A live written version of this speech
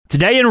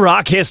Today in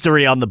rock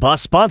history on the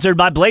bus, sponsored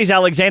by Blaze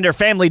Alexander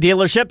Family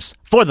Dealerships,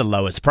 for the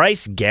lowest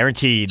price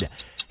guaranteed.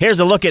 Here's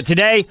a look at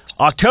today,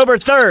 October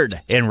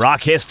 3rd in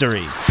rock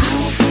history.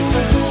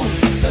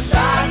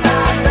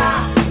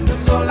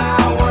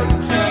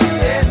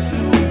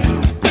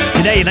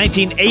 Today in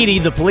 1980,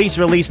 the Police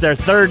released their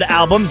third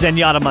album,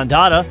 Zenyatta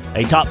Mondatta,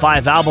 a top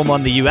 5 album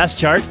on the U.S.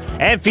 chart,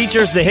 and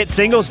features the hit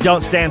singles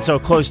Don't Stand So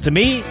Close to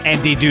Me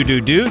and Dee Doo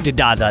Doo Doo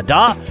Da Da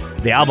Da.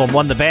 The album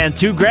won the band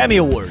 2 Grammy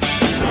Awards.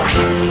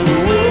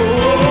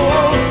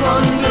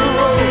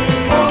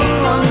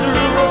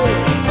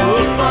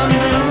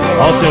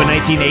 Also in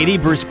 1980,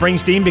 Bruce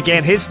Springsteen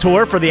began his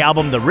tour for the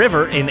album The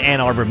River in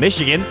Ann Arbor,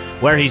 Michigan,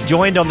 where he's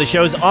joined on the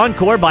show's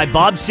encore by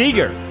Bob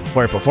Seger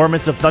for a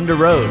performance of Thunder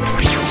Road.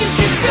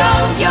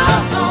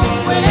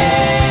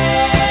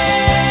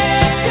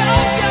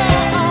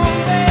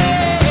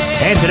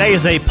 And today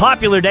is a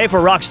popular day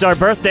for rock star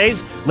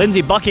birthdays.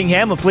 Lindsey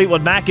Buckingham of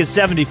Fleetwood Mac is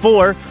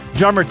 74,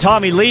 drummer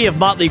Tommy Lee of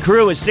Motley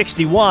Crue is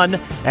 61,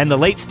 and the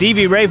late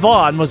Stevie Ray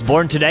Vaughan was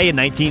born today in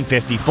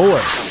 1954.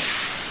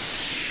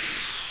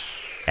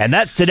 And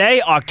that's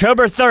today,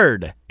 October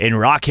 3rd, in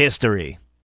rock history.